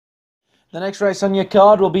The next race on your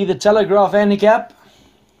card will be the Telegraph Handicap.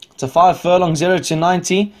 It's a 5 furlong 0 to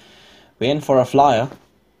 90. We're in for a flyer.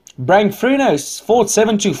 Brank Frunos,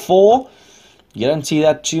 4-7-4. You don't see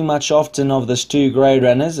that too much often of this two grade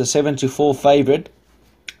runners. A 7-4 favourite.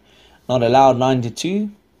 Not allowed 9-2.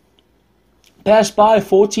 Passed by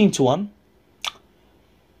 14-1.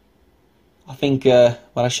 I think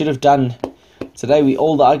what I should have done today,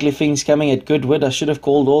 all the ugly things coming at Goodwood, I should have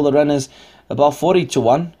called all the runners above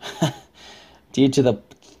 40-1. Due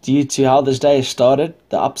to how this day has started,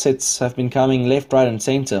 the upsets have been coming left, right and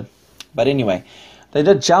centre. But anyway, they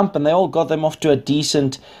did jump and they all got them off to a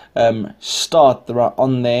decent start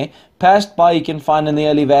on there. Passed by, you can find in the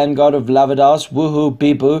early vanguard of Lavadas. Woohoo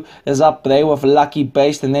Bibu is up there with Lucky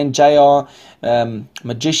Beast, and then JR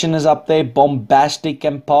Magician is up there. Bombastic,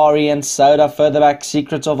 Campari and Soda. Further back,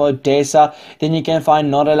 Secrets of Odessa. Then you can find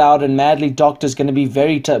Not Allowed and Madly Doctor is going to be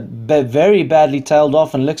very badly tailed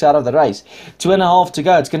off and looks out of the race. 2.5 to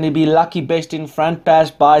go. It's going to be Lucky Beast in front,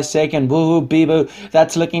 passed by second. Woohoo Bibu,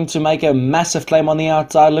 that's looking to make a massive claim on the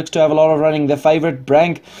outside. Looks to have a lot of running. The favourite,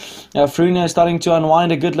 Brank Fruno, is starting to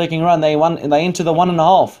unwind a good looking run. They into the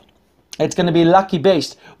 1.5. It's going to be Lucky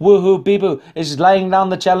Beast. Woohoo Bibu is laying down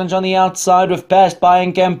the challenge on the outside with Passed By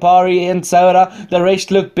and Campari and Soda. The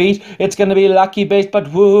rest look beat. It's going to be Lucky Beast, but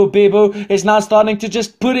Woohoo Bibu is now starting to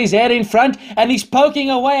just put his head in front and he's poking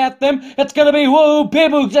away at them. It's going to be Woohoo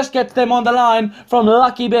Bibu just gets them on the line from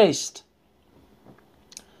Lucky Beast.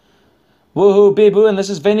 Woohoo Bibu, and this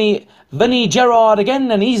is Vinny Gerard again,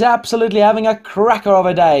 and he's absolutely having a cracker of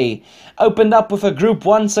a day. Opened up with a Group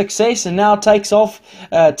 1 success and now takes off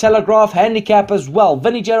Telegraph Handicap as well.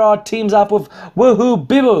 Vinny Gerard teams up with Woohoo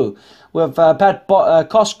Bibu, with Pat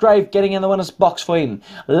Cosgrave getting in the winner's box for him.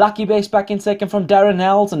 Lucky Base back in second from Darren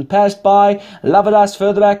Hells, and Passed By, Lavadas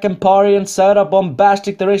further back, Campari and Soda,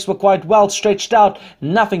 Bombastic. The rest were quite well stretched out.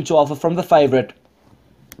 Nothing to offer from the favourite.